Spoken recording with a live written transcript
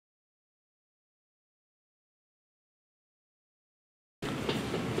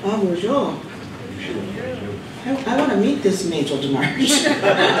Bonjour. I want to meet this Majel DeMarsh.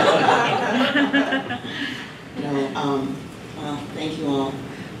 Well, thank you all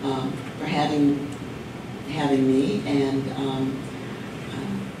for having me, and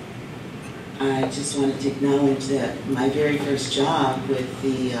I just wanted to acknowledge that my very first job with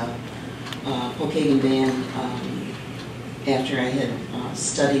the Pokagon band, after I had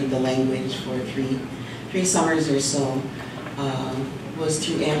studied the language for three summers or so, was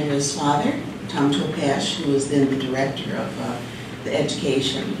through Andrea's father, Tom Topash, who was then the director of the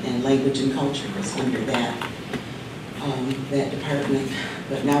education and language and culture, was under that department.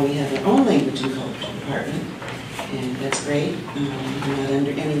 But now we have our own language and culture department, and that's great. We're not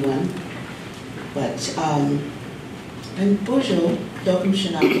under anyone. But and bonjour, dokum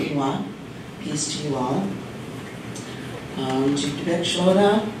shanakwa, peace to you all. Jitbek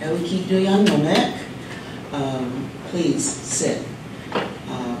shoda, eliki duyan nomek. Please sit.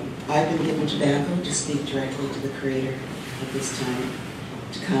 I've been given tobacco to speak directly to the Creator at this time,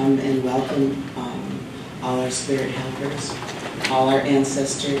 to come and welcome all our spirit helpers, all our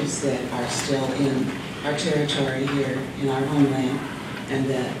ancestors that are still in our territory here in our homeland, and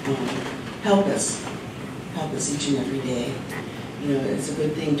that help us each and every day. You know, it's a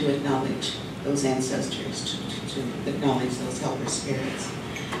good thing to acknowledge those ancestors, to acknowledge those helper spirits.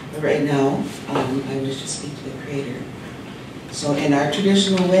 But right now, I wish to speak to the Creator. So in our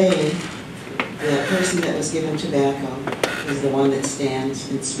traditional way, the person that was given tobacco is the one that stands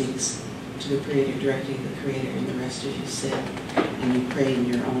and speaks to the Creator, directly to the Creator, and the rest of you sit and you pray in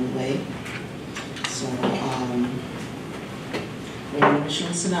your own way. So,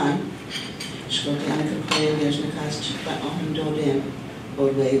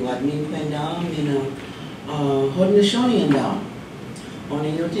 Bode, wadmik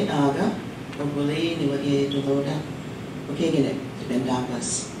aga, okay, gnek,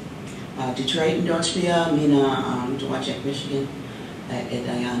 Detroit and Dorchville, Mina, Dwajek, Michigan,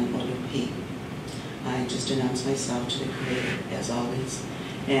 Edayan, Olupi. I just announced myself to the Creator, as always,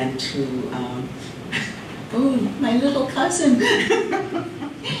 and to, oh, my little cousin,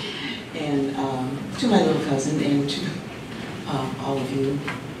 and to my little cousin, and to all of you.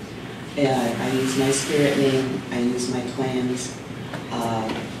 I use my spirit name, I use my clans.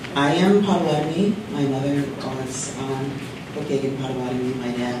 I am Potawatomi. My mother was Pokagon Potawatomi.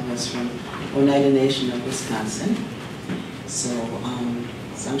 My dad was from Oneida Nation of Wisconsin. So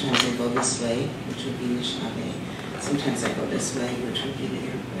sometimes I go this way, which would be Anishinaabe. Sometimes I go this way, which would be the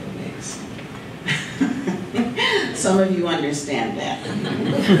Iroquois mix. Some of you understand that.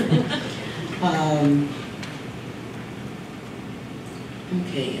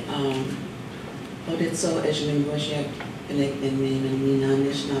 Okay. Bode so Invocation. Gnek and Mina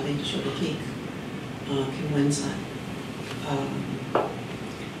Anishinaabe Shodakik Kimwensa.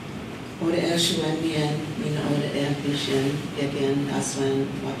 Bode Eshuan Bien, Mina Ode Ambition, again, Aswan,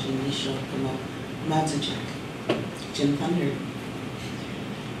 watching Nisho, Kamo, Matzajek, Jim Thunder.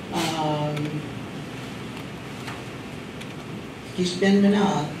 Kishben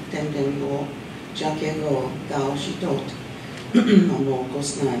Mina, Temdengo, Jakego, Gao Shitot, Mamo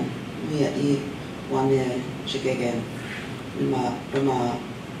Kosnan, Mia E, Wane, Chigegen. Rama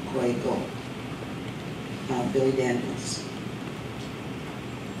Koiko, Billy Daniels.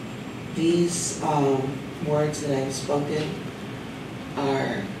 These words that I've spoken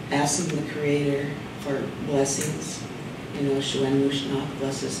are asking the Creator for blessings. You know, Shuen Mushna,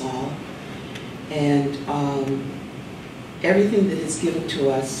 bless us all. And everything that is given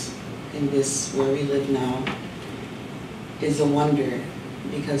to us in this, where we live now, is a wonder,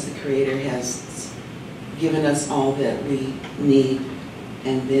 because the Creator has given us all that we need,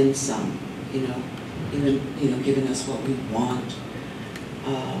 and then some. You know, even giving us what we want.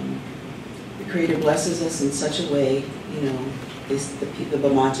 The Creator blesses us in such a way. You know, is the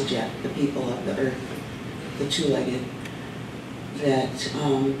Bamatajak, the people of the earth, the two-legged. That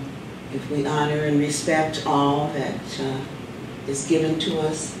if we honor and respect all that is given to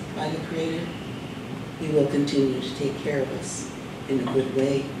us by the Creator, He will continue to take care of us in a good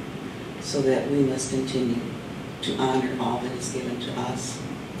way. So that we must continue to honor all that is given to us.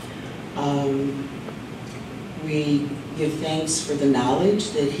 We give thanks for the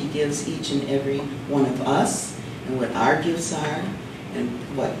knowledge that He gives each and every one of us, and what our gifts are, and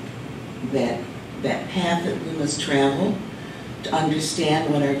what that path that we must travel to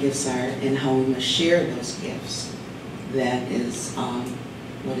understand what our gifts are and how we must share those gifts. That is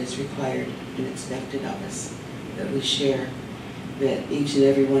what is required and expected of us, that we share, that each and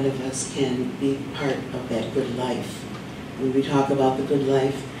every one of us can be part of that good life. When we talk about the good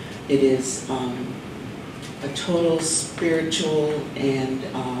life, it is a total spiritual and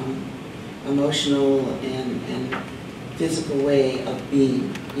emotional and physical way of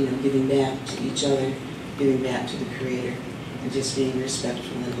being, giving back to each other, giving back to the Creator, and just being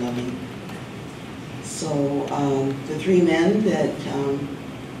respectful and loving. So the three men that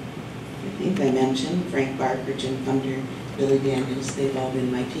I think I mentioned, Frank Barker, Jim Thunder, Billy Daniels, they've all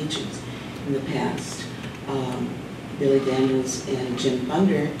been my teachers in the past. Billy Daniels and Jim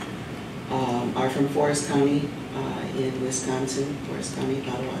Thunder are from Forest County in Wisconsin, Forest County,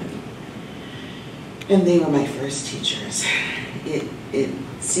 Bode. And they were my first teachers. It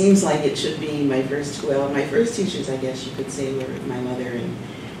seems like it should be my first teachers, I guess you could say, were my mother and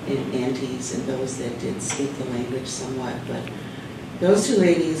aunties and those that did speak the language somewhat. But those two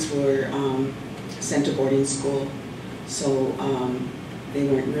ladies were sent to boarding school, so they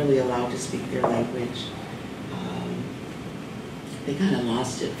weren't really allowed to speak their language. They kind of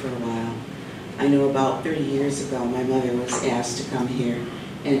lost it for a while. I know about 30 years ago, my mother was asked to come here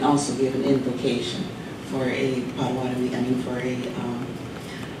and also give an invocation for a Potawatomi, for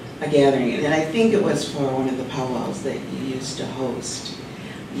a gathering. And I think it was for one of the powwows that you used to host.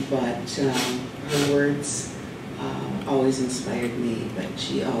 But her words always inspired me, but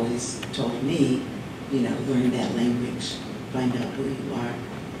she always told me, learn that language, find out who you are.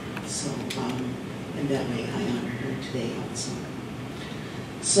 So, and that way I honor her today also.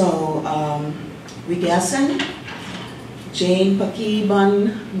 So, we gassen, Jane Paki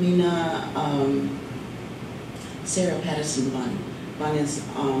Bun, Mina Sarah Patterson Bun. Bun is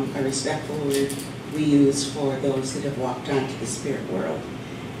a respectful word we use for those that have walked onto the spirit world.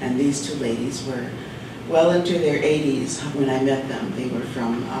 And these two ladies were well into their 80s when I met them. They were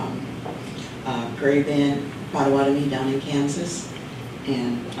from Prairie Band, Potawatomi down in Kansas.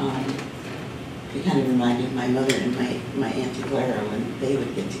 And they kind of reminded my mother and my Auntie Clara when they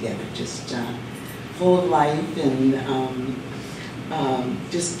would get together, just full of life and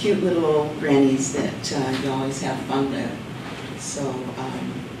just cute little old grannies that you always have fun with. So,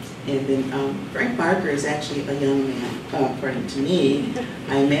 and then Frank Barker is actually a young man, according to me.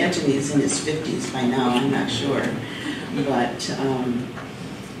 I imagine he's in his 50s by now, I'm not sure. But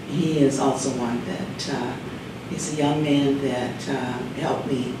he is also one that, he's a young man that helped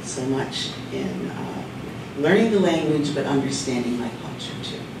me so much in learning the language, but understanding my culture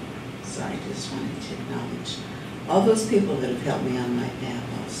too. So I just wanted to acknowledge all those people that have helped me on my path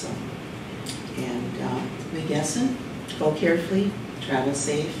also. And we guessin', go carefully, travel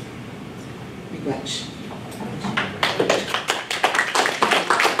safe, miigwech.